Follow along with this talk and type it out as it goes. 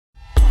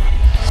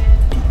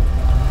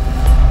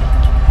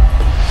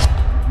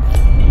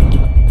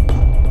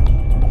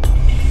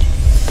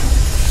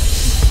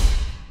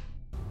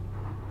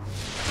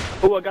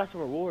Oh, I got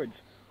some rewards.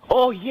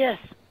 Oh yes,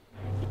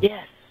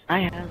 yes. I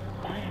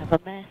have a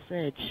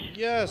message.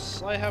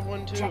 Yes, I have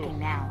one too. Checking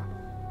now.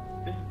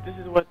 This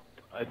is what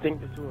I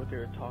think this is what they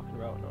were talking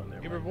about on there.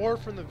 A reward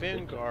from the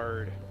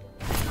Vanguard.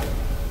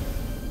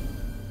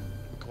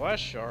 Glass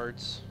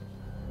shards.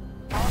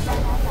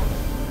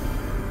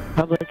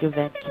 Public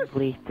event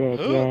completed.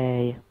 Huh?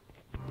 Yay.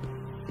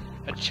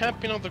 A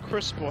champion of the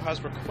Crucible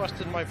has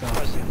requested my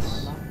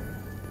presence.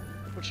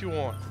 What you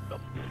want?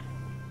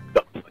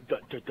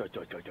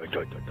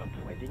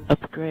 Poisons?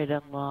 Upgrade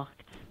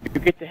unlocked. You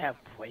get to have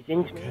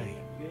poisons, man. Okay.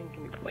 You didn't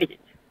give me poisons.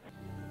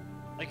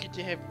 I get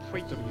to have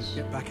poisons.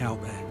 Get back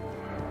out there.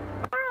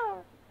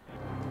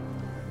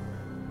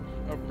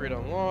 Upgrade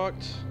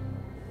unlocked.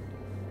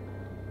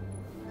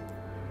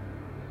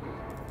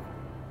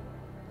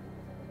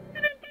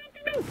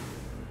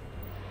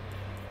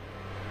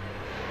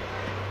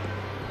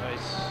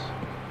 Nice.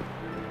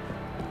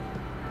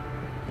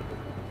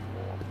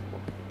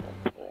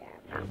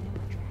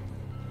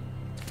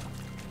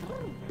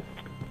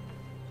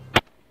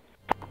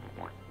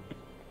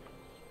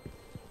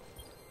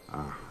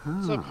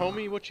 What's up,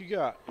 homie? What you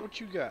got? What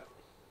you got?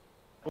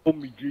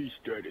 Homie G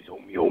status,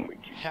 homie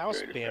G House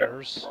status.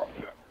 banners.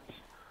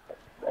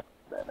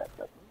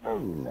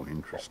 Oh,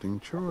 interesting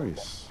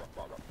choice.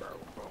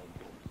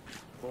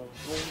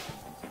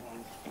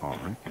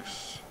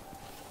 Oryx.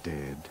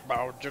 Dead.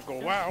 Bow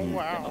jiggle wow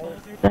wow.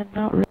 I'm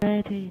not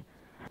ready.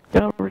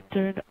 Don't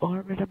return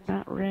orbit. I'm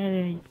not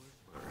ready.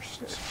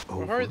 Bursts Well,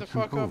 over hurry the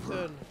fuck and up over.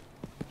 then.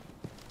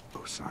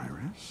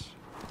 Osiris.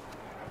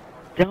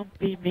 Don't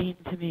be mean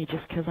to me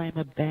just 'cause I'm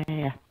a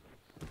bear.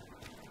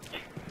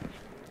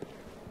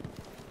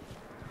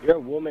 You're a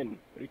woman.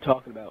 What are you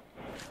talking about?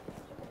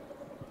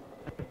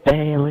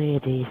 Bear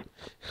lady.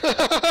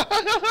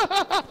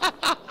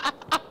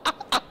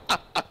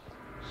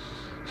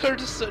 They're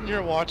just sitting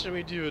here watching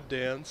me do a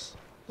dance.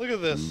 Look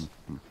at this.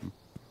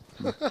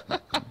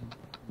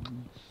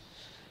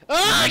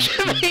 Ah,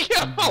 give me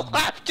a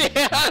lap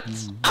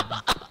dance!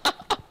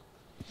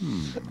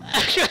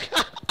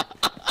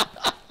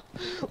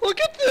 Look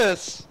at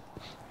this!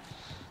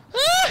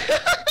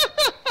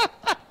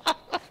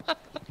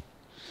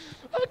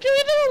 I'm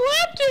giving them a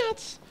lap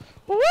dance!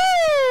 Woo!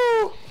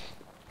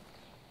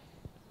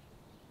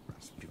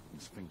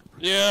 Rasputin's fingerprint.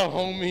 Yeah,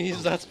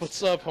 homies, that's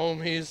what's up,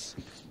 homies.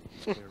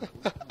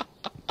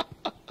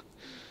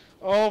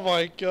 Oh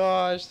my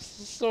gosh, this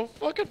is so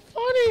fucking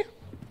funny!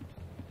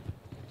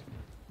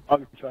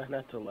 I'm trying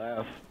not to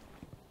laugh.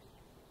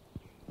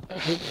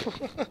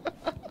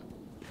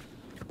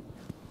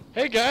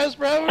 Hey guys,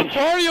 we're having a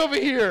party over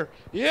here!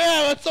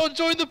 Yeah, let's all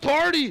join the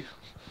party!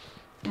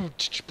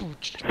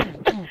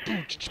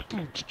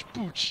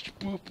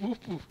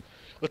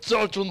 Let's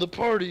all join the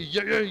party!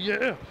 Yeah, yeah,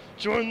 yeah!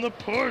 Join the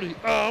party!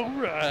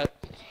 Alright!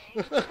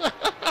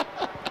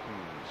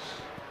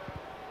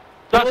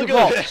 Look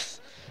at this!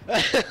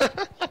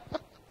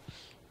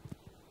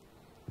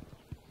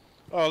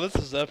 Oh, this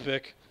is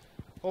epic.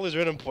 All these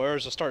random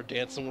players just start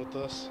dancing with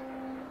us.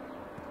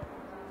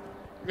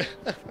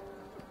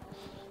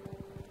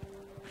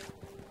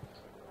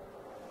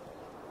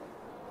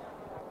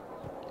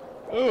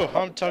 Ooh,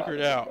 I'm tuckered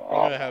out. I'm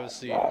gonna have a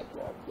seat.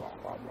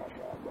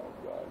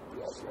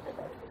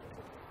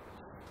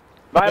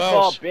 My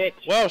fault,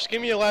 bitch. Welsh,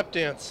 give me a lap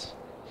dance.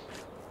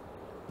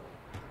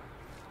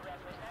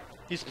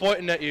 He's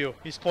pointing at you.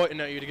 He's pointing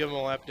at you to give him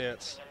a lap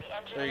dance.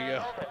 There you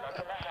go.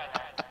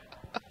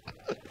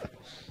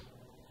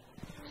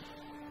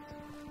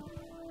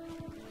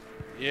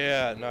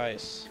 Yeah,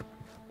 nice.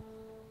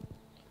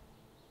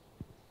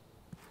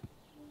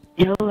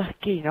 You're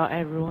lucky not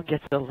everyone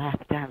gets a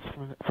lap dance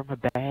from a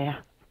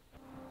bear.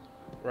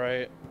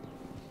 Right.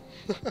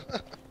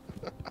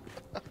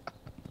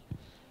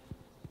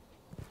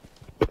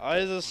 Why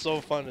is this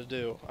so fun to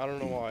do? I don't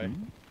know why.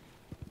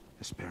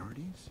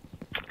 Hesperides?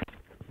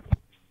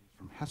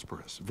 From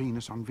Hesperus.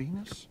 Venus on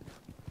Venus?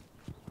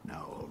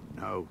 No,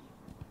 no.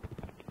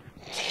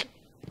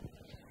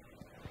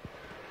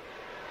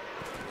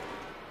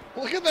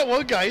 Look at that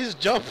one guy, he's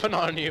jumping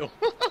on you.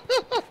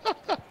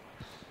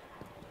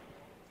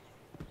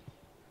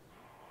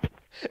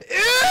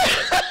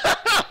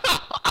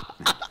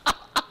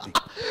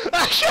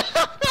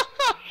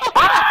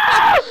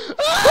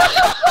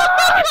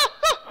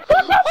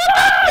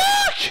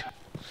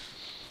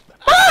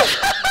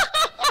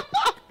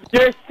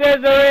 You're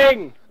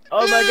scissoring!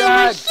 Oh my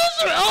god!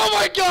 Oh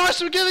my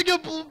gosh, I'm getting a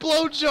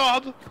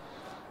blowjob!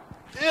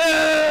 Ew!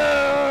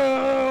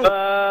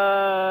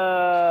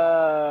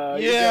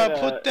 Yeah,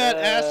 put that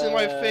ass in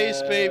my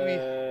face, baby.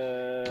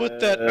 Put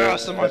that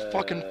ass in my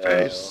fucking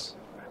face.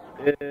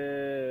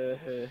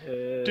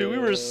 Dude, we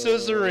were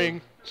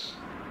scissoring.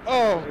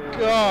 Oh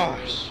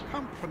gosh.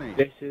 Company.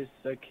 This is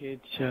a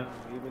kid show,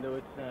 even though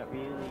it's not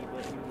really,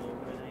 but you know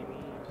what I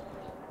mean.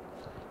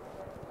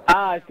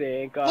 I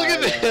think Look I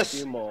at love this.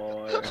 you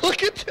more.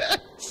 Look at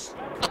this.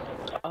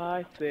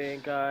 I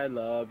think I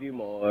love you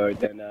more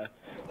than a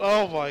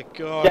Oh my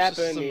gosh, this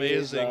is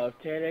Japanese amazing. love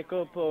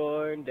tentacle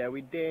porn that we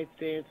dance,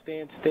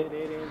 stereotypes.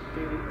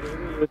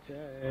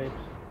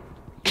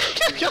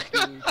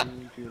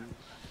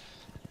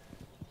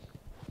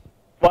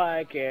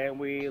 Why can't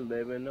we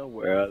live in a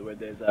world where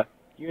there's a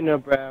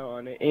unibrow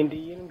on an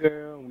Indian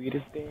girl? We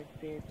just dance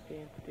to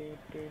these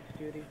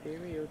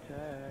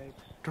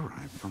stereotypes.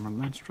 Derived from a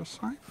Lenstra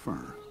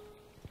cipher.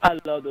 I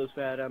love those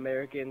fat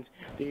Americans.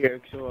 They are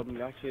so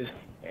obnoxious,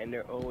 and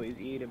they're always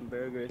eating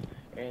burgers,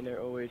 and they're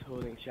always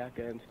holding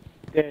shotguns.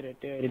 Because they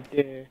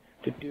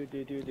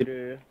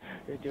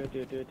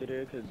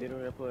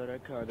don't have to put a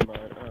condom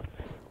on.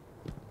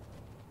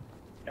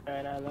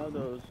 And I love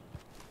those.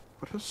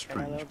 What a And I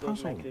strange love those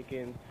puzzle.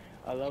 Mexicans.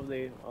 I love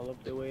the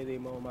way they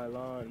mow my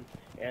lawn,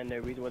 and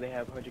the reason why they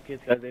have 100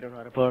 kids because they don't know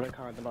how to put a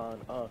condom on.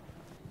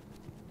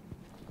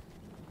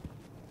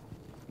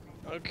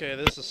 Okay,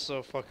 this is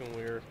so fucking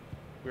weird.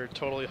 We're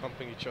totally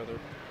humping each other.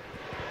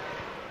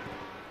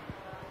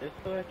 Just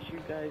to let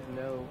you guys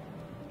know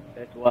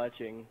that's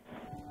watching,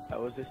 I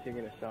was just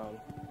singing a song.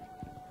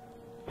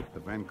 The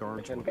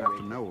Vanguards It will can have be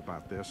to know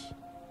about this.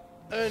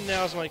 And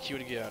now's my cue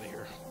to get out of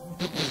here.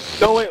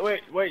 No,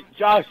 wait,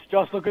 Josh,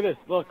 look at this.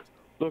 Look,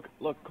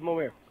 come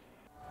over here.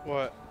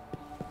 What?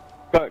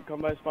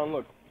 Come by spawn,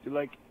 look.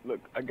 Look,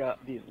 I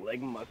got these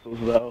leg muscles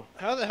though.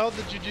 How the hell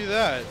did you do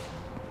that?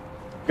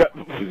 Got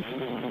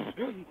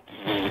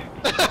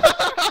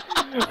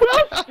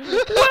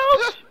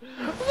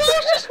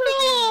Welch just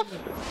fell off!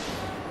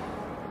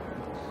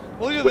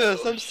 Look at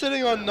this, I'm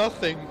sitting on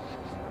nothing.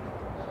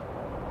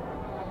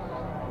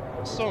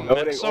 So, Oh,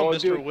 Mr.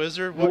 dude.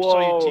 Wizard, what shall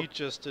Whoa. you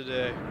teach us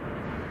today?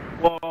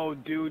 Whoa,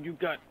 dude, you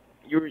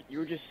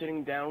were just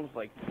sitting down with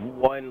like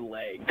one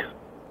leg.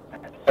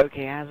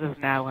 Okay, as of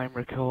now, I'm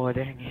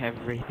recording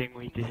everything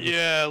we do.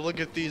 Yeah, look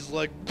at these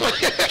leg.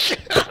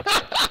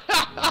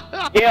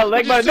 Yeah,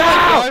 leg Did you my see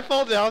that no! guy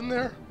fall down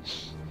there?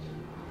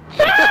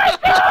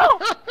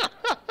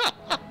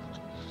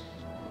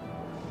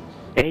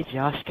 Hey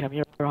Josh, come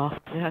here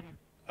often.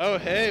 Oh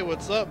hey,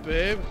 what's up,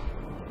 babe?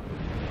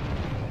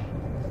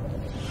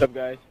 What's up,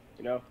 guys?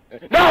 You know?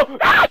 No!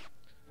 Ah!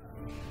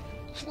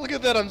 Look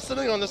at that, I'm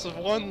sitting on this with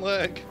one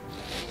leg.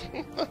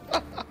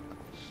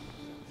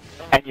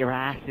 And your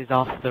ass is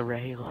off the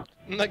rail.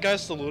 And that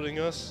guy's saluting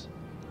us.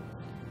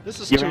 This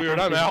is Your too weird,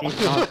 I'm out. ass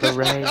is off the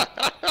rail.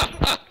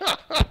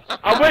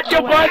 I'm with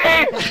you,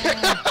 buddy!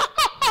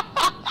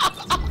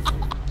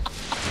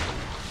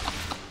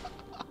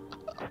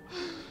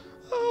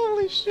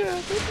 Holy shit,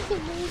 this is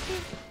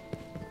amazing.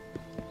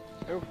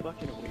 You're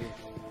fucking weird.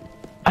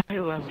 I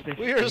love this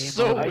We are game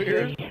so already.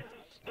 weird.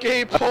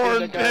 Gay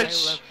porn, that guy I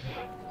bitch!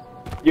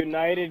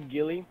 United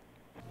Gilly?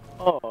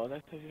 Oh,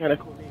 that's a kind of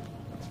cool name.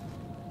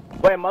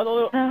 Wait,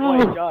 No.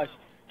 wait,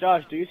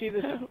 Josh, do you see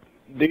this?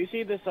 Do you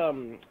see this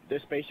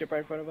this spaceship right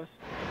in front of us?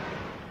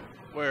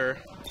 Where?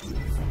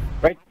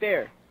 Right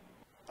there.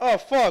 Oh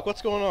fuck,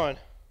 what's going on?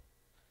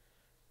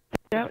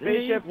 Don't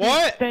Spaceship. leave the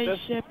What?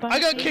 spaceship I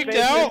got on kicked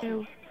the out?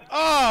 rail.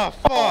 Ah,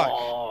 fuck!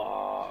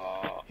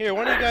 Oh. Here,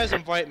 why don't you guys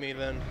invite me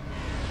then?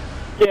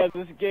 Yeah,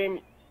 this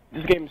game's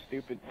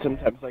stupid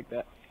sometimes like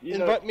that. You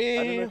know, Invite I me!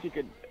 don't know if you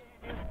could.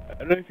 I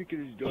don't know if you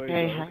could just join.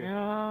 Okay, me, hang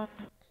on.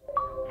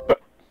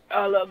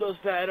 I love those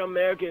fat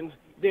Americans.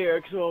 They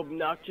are so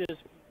obnoxious,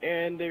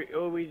 and they're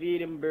always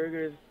eating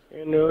burgers,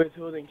 and they're always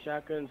holding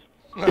shotguns.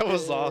 That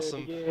was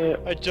awesome. Yeah.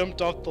 I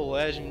jumped off the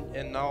ledge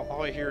and now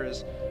all I hear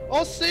is,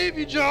 I'll save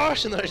you,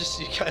 Josh! And then I just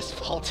see you guys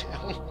fall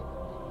down.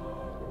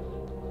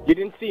 You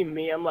didn't see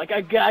me. I'm like,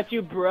 I got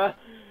you, bruh.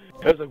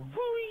 I was like,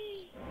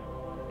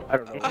 whoo. I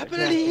don't know. I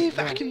believe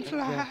I can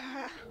fly.